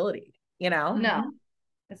responsibility, you know? No,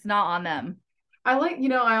 it's not on them. I like,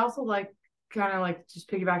 I also like kind of like just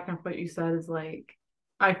piggybacking off what you said is like,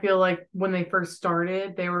 I feel like when they first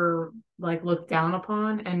started, they were like looked down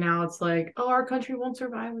upon, and now it's like, oh, our country won't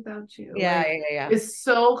survive without you. Yeah. Like, Yeah. it's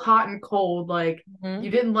so hot and cold. Like Mhm.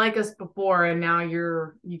 you didn't like us before, and now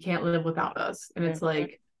you can't live without us. And it's Mhm.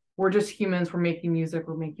 like we're just humans. We're making music.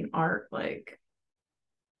 We're making art. Like,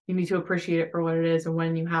 you need to appreciate it for what it is and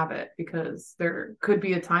when you have it, because there could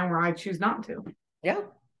be a time where I choose not to. Yeah.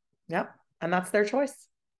 Yep. And that's their choice.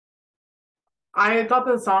 I thought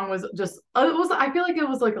the song was just I feel like it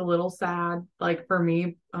was like a little sad, like for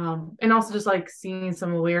me, and also just like seeing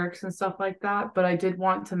some lyrics and stuff like that. But I did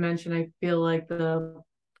want to mention, I feel like the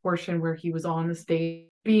portion where he was on the stage,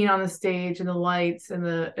 being on the stage, and the lights and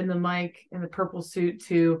the mic and the purple suit,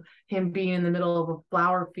 to him being in the middle of a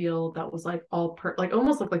flower field that was like all like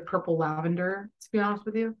almost looked like purple lavender, to be honest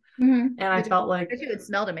with you. Mhm. And I felt like, it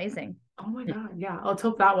smelled amazing. oh my God, yeah. Let's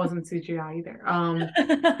hope that wasn't CGI either.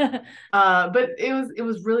 But it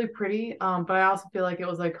was really pretty. But I also feel like it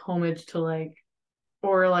was like homage to like,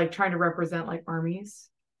 or like trying to represent like armies.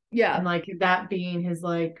 Yeah. And like that being his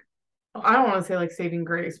like, I don't want to say like saving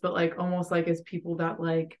grace, but like almost like as people that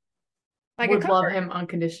like would love him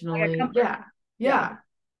unconditionally. Like yeah. Yeah.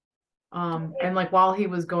 And like while he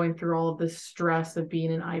was going through all of this stress of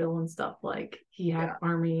being an idol and stuff, like he had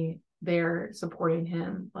army there supporting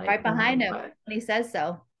him, like right behind him when he says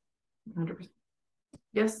so. 100%.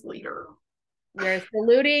 Yes, leader. We're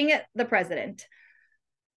saluting the president.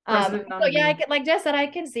 So yeah, like Jess said, I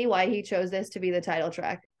can see why he chose this to be the title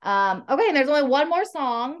track. Okay, and there's only one more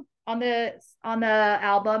song on the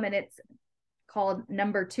album, and it's called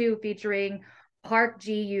Number 2, featuring Park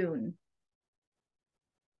Ji Yoon.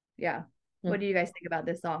 Yeah. What do you guys think about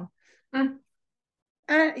this song?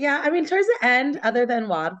 Yeah, I mean, towards the end, other than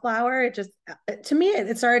Wildflower, it just, to me,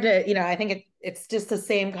 it started to, you know, I think it's just the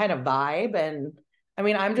same kind of vibe. And I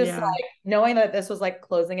mean, I'm just like, knowing that this was like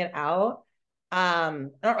closing it out, I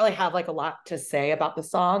don't really have like a lot to say about the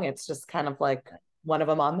song. It's just kind of like one of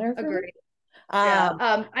them on there. Agreed.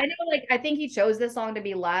 I know, like, I think he chose this song to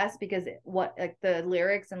be last because what, like, the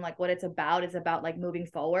lyrics and like what it's about is about like moving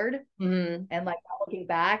forward and like not looking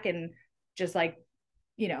back and just like,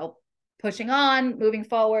 you know, pushing on, moving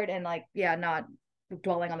forward, and like, yeah, not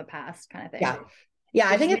dwelling on the past kind of thing. Yeah,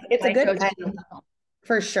 I think it's a good end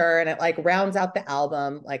for sure. And it like rounds out the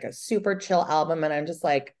album, like a super chill album. And I'm just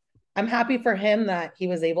like, I'm happy for him that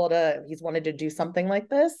he's wanted to do something like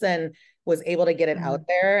this and was able to get it out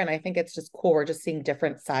there. And I think it's just cool. We're just seeing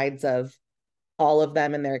different sides of all of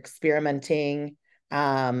them, and they're experimenting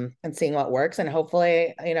and seeing what works. And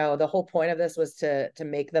hopefully, you know, the whole point of this was to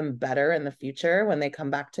make them better in the future when they come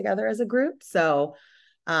back together as a group. So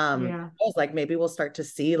I was like, maybe we'll start to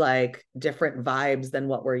see like different vibes than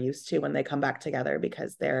what we're used to when they come back together,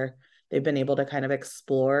 because they've been able to kind of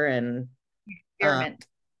explore and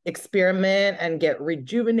experiment and get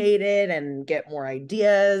rejuvenated and get more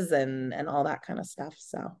ideas and all that kind of stuff.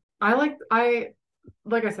 So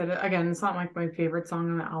like I said, again, it's not like my favorite song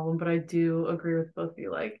on the album, but I do agree with both of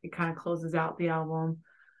you. Like, it kind of closes out the album.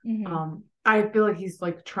 I feel like he's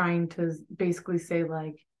like trying to basically say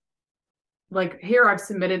like here I've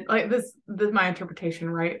submitted, like this my interpretation,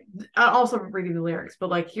 right? Also reading the lyrics, but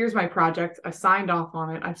like, here's my project, I signed off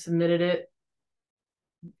on it, I've submitted it,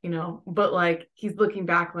 you know, but like he's looking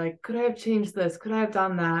back like, could I have changed this, could I have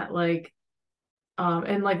done that, like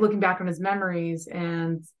and like looking back on his memories.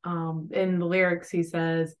 And in the lyrics he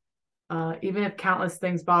says, even if countless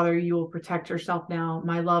things bother you, will protect yourself now,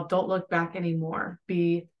 my love, don't look back anymore,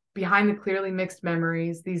 be behind the clearly mixed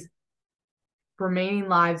memories, these remaining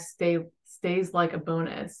lives stays like a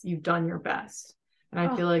bonus, you've done your best. And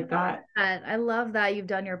I feel like that I love that, you've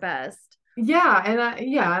done your best. And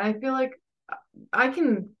I feel like I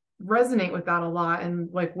can resonate with that a lot. And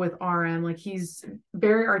like with RM, like he's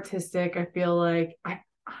very artistic. I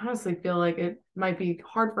honestly feel like it might be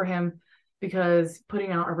hard for him because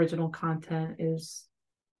putting out original content is,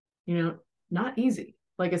 you know, not easy.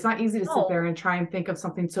 Like, it's not easy to sit there and try and think of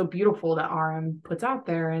something so beautiful that RM puts out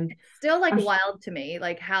there. And it's still like wild to me,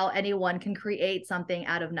 like how anyone can create something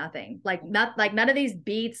out of nothing. Like, none of these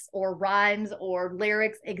beats or rhymes or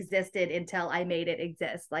lyrics existed until I made it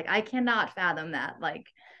exist. Like, I cannot fathom that. Like,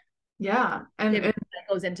 yeah. And that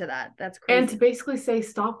goes into that. That's crazy. And to basically say,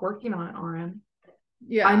 stop working on it, RM.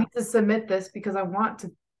 Yeah. I need to submit this because I want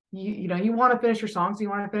to, you know, you want to finish your songs, you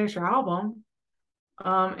want to finish your album.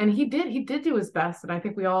 And he did do his best, and I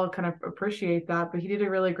think we all kind of appreciate that, but he did a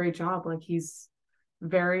really great job. Like, he's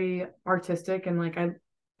very artistic, and like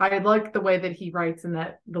I like the way that he writes and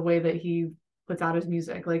that the way that he puts out his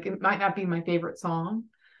music. Like, it might not be my favorite song,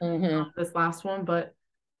 this last one, but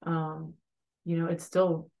you know, it's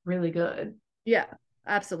still really good. Yeah,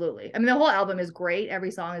 absolutely. I mean, the whole album is great, every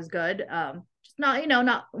song is good. Just not, you know,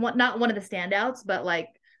 not one of the standouts, but like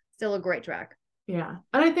still a great track. Yeah.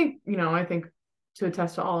 And I think to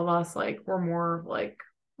attest to all of us, like, we're more like,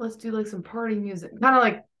 let's do like some party music, kind of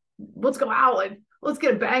like, let's go out, like, let's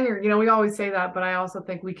get a banger. You know, we always say that, but I also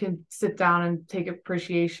think we can sit down and take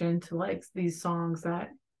appreciation to like these songs that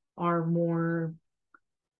are more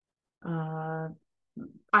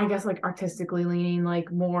I guess like artistically leaning,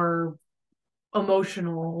 like more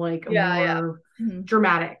emotional, like more Mhm.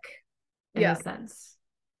 dramatic in Yeah. a sense.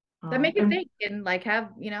 That make you And think and like have,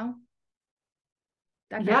 that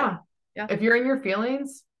kind of yeah, thing. Yeah. if you're in your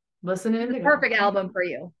feelings, listen to The Indigo. perfect album for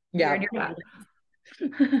you. Yeah. You're in your Yeah.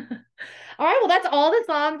 feelings. All right, well, that's all the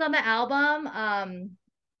songs on the album.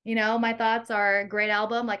 My thoughts are a great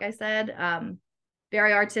album, like I said.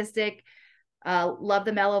 Very artistic. Love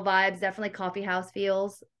the mellow vibes, definitely coffee house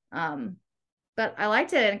feels. But I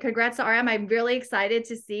liked it, and congrats to RM. I'm really excited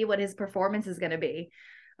to see what his performance is going to be.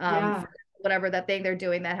 Yeah. For whatever that thing they're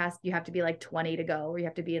doing that you have to be like 20 to go, or you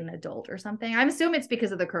have to be an adult or something. I'm assuming it's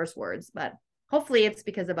because of the curse words, but hopefully it's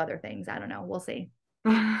because of other things. I don't know. We'll see.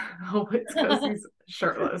 Hope it's because he's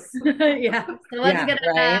shirtless. Yeah. Someone's gonna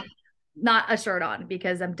right? have not a shirt on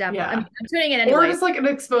because I'm definitely Yeah. I'm tuning in Or anyway. just like an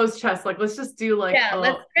exposed chest. Like let's just do like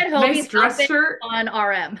let's a get nice Hobie's dress outfit shirt, on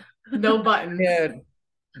RM. no buttons. Dude,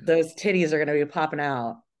 those titties are gonna be popping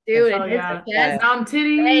out. Dude, Oh and his yeah, chest nom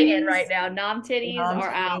banging titties right now. Nom titties are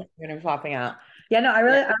out. Gonna be popping out. Yeah, no, I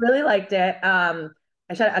really liked it. I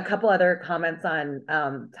shared a couple other comments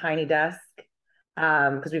on Tiny Desk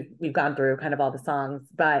because we've gone through kind of all the songs,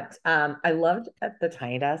 but I loved at the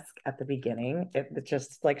Tiny Desk at the beginning. It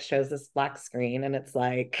just like shows this black screen and it's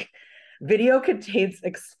like video contains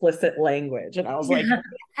explicit language, and I was like,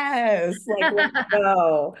 yes, like let's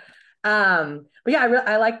go. But yeah,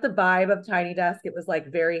 I like the vibe of Tiny Desk. It was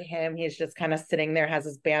like very him. He's just kind of sitting there, has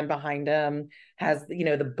his band behind him, has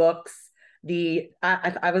the books.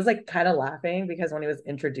 I was like kind of laughing because when he was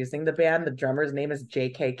introducing the band, the drummer's name is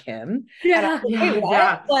J.K. Kim. And I was like, Yeah, wait, what?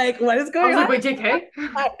 yeah. Like, what is I going was on? like, wait, JK?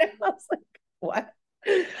 I was like, what?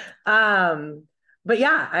 But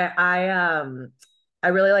yeah, I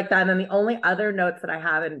really like that. And then the only other notes that I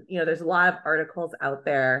have, and there's a lot of articles out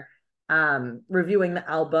there reviewing the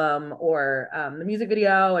album or the music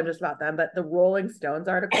video and just about them, but the Rolling Stones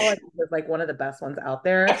article I think was like one of the best ones out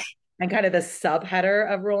there. And kind of the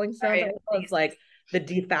subheader of Rolling Stones article is like, the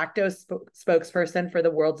de facto spokesperson for the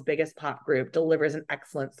world's biggest pop group delivers an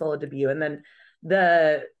excellent solo debut. And then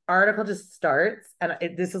the article just starts, and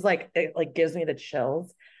this is like, it like gives me the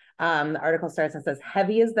chills. The article starts and says,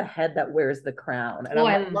 "Heavy is the head that wears the crown." And Oh,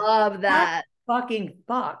 I'm I like, love that. fucking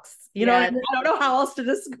fucks. You know what I mean? I don't know how else to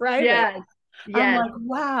describe it. Yes. I'm like,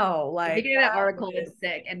 wow, The like beginning of that that article is is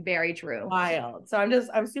sick and very true. wild. So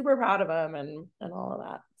I'm super proud of him and all of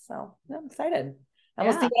that. So I'm excited. And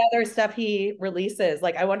we'll Yeah. see what other stuff he releases.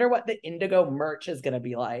 Like, I wonder what the Indigo merch is gonna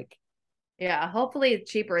be like. Yeah, hopefully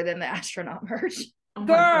it's cheaper than the astronaut merch. Oh my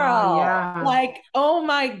Girl, God, yeah. like, oh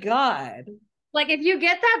my God. Like if you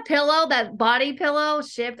get that pillow, that body pillow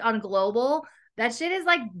shipped on Global, that shit is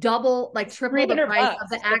like double, like triple the price of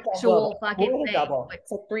the actual fucking thing. Double. Like,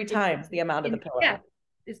 it's like 3 times the amount of the pillow. Yeah,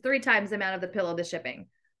 it's 3 times the amount of the pillow, the shipping.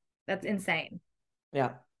 That's insane.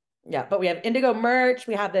 Yeah. Yeah, but we have Indigo merch.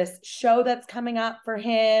 We have this show that's coming up for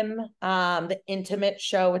him, the Intimate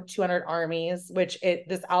show with 200 Armies, which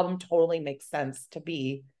this album totally makes sense to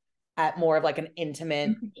be at more of like an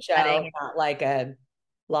intimate show, Setting. not like a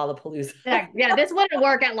Lollapalooza. Yeah, this wouldn't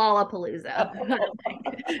work at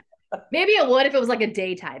Lollapalooza. Maybe it would if it was like a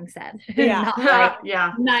daytime set. Yeah. Not like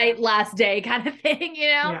Yeah. night, last day kind of thing,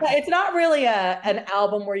 Yeah. But it's not really an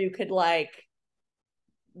album where you could like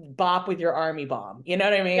bop with your army bomb. You know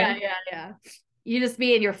what I mean? Yeah. You just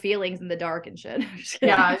be in your feelings in the dark and shit.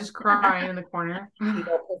 Yeah, just crying in the corner.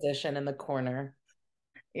 Fetal position in the corner.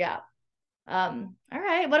 Yeah. All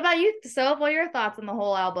right. What about you, Soph? What are your thoughts on the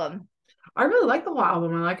whole album? I really like the whole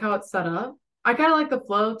album. I like how it's set up. I kind of like the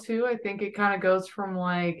flow too. I think it kind of goes from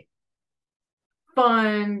like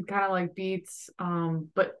fun, kind of like beats.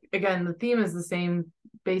 But again, the theme is the same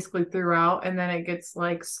basically throughout, and then it gets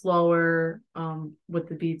like slower with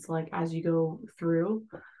the beats like as you go through.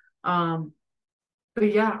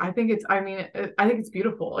 But yeah, I think I think it's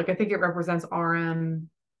beautiful. Like I think it represents RM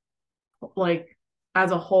like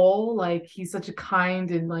as a whole. Like he's such a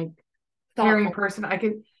kind and like caring person. I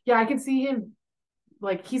can see him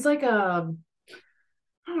like he's like I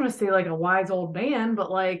don't want to say like a wise old man, but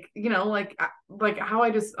like how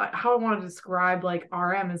I want to describe like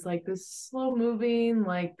RM is like this slow moving,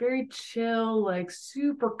 like very chill, like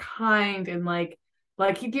super kind, and like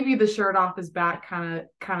he'd give you the shirt off his back kind of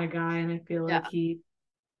guy. And I feel like he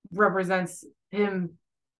represents him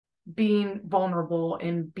being vulnerable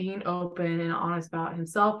and being open and honest about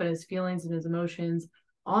himself and his feelings and his emotions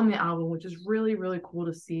on the album, which is really, really cool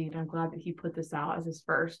to see. And I'm glad that he put this out as his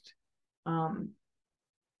first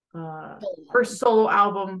first solo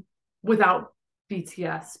album without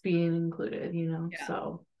BTS being included, you know. Yeah.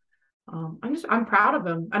 So I'm proud of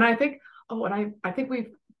him. And I think I think we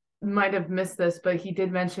might have missed this, but he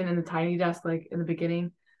did mention in the Tiny Desk, like in the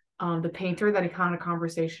beginning, the painter that he had a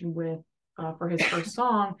conversation with for his first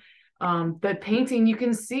song. The painting you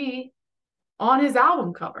can see on his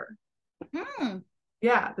album cover.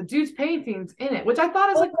 Yeah, the dude's painting's in it, which I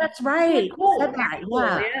thought is like, that's right. really cool. Said that. Cool.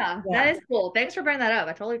 Yeah. Yeah, that is cool. Thanks for bringing that up.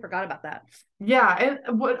 I totally forgot about that. Yeah,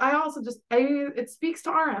 and what I also it speaks to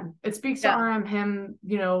RM. It speaks to RM, him,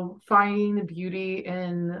 you know, finding the beauty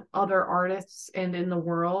in other artists and in the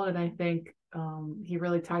world, and I think he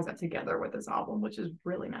really ties that together with this album, which is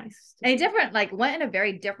really nice. And he went in a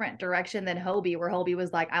very different direction than Hobie, where Hobie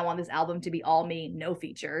was like, I want this album to be all me, no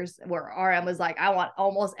features, where RM was like, I want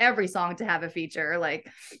almost every song to have a feature.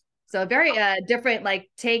 Like, so very different like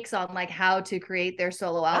takes on like how to create their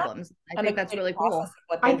solo albums. I think that's really cool.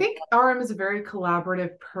 I think RM is a very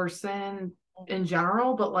collaborative person in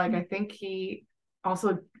general, but like I think he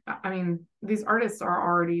also, I mean, these artists are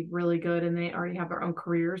already really good and they already have their own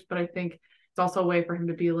careers, but I think it's also a way for him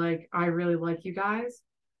to be like, I really like you guys.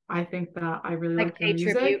 I think that I really like your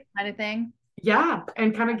music, tribute kind of thing. Yeah,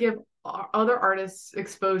 and kind of give other artists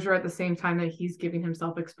exposure at the same time that he's giving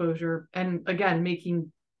himself exposure, and again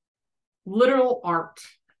making literal art.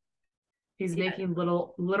 He's making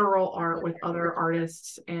literal art with other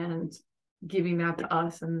artists and giving that to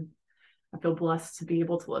us, and I feel blessed to be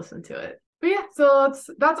able to listen to it. But yeah, so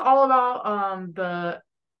that's all about the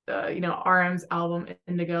RM's album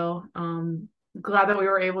Indigo. Glad that we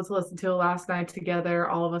were able to listen to it last night together,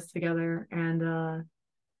 all of us together, and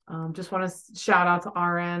just want to shout out to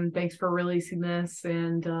RM. Thanks for releasing this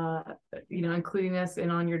and including us in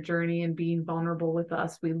on your journey and being vulnerable with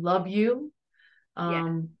us. We love you.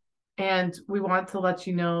 And we want to let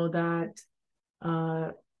you know that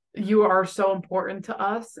you are so important to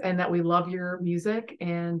us and that we love your music,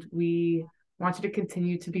 and we want you to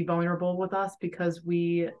continue to be vulnerable with us because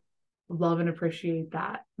we love and appreciate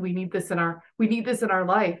that. We need this in our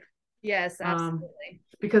life. Yes, absolutely.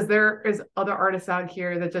 Because there is other artists out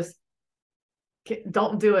here that just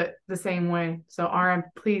don't do it the same way. So RM,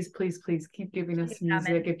 please keep giving us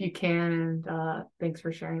music if you can, and thanks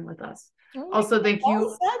for sharing with us. Also, thank you.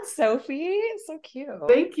 Well said, Sophie. So cute.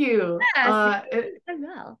 Thank you. Well.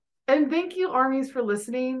 And thank you, Armies, for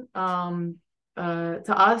listening to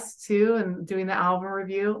us too and doing the album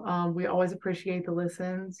review. We always appreciate the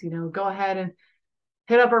listens. Go ahead and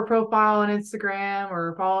hit up our profile on Instagram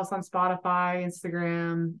or follow us on Spotify,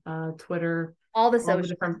 Instagram, Twitter, all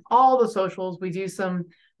the socials. We do some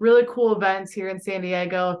really cool events here in San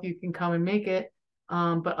Diego if you can come and make it.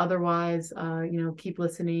 But otherwise, keep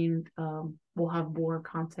listening. We'll have more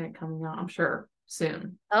content coming out, I'm sure,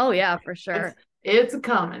 soon. Oh yeah, for sure. It's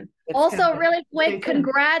coming. Really quick,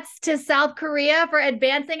 congrats to South Korea for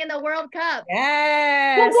advancing in the World Cup.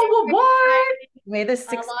 Yes. What? May the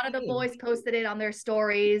 16th. A lot of the boys posted it on their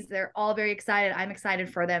stories. They're all very excited. I'm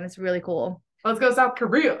excited for them. It's really cool. Let's go South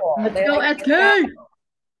Korea. Let's go SK.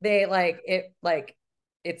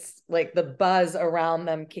 It's like the buzz around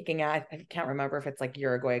them kicking out. I can't remember if it's like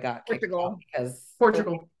Uruguay got kicked out because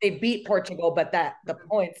Portugal. They beat Portugal, but the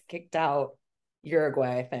points kicked out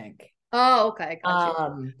Uruguay, I think. Oh, okay.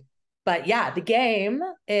 Gotcha. But yeah, the game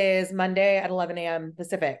is Monday at 11 a.m.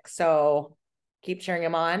 Pacific. So keep cheering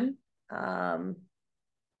them on.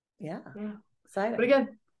 Yeah. Excited. But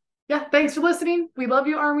again, thanks for listening. We love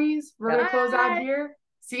you, Armies. We're going to close out here.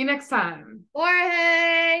 See you next time.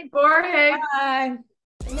 Jorge. Bye.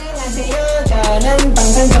 안녕하세요. 저는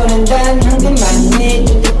방탄소년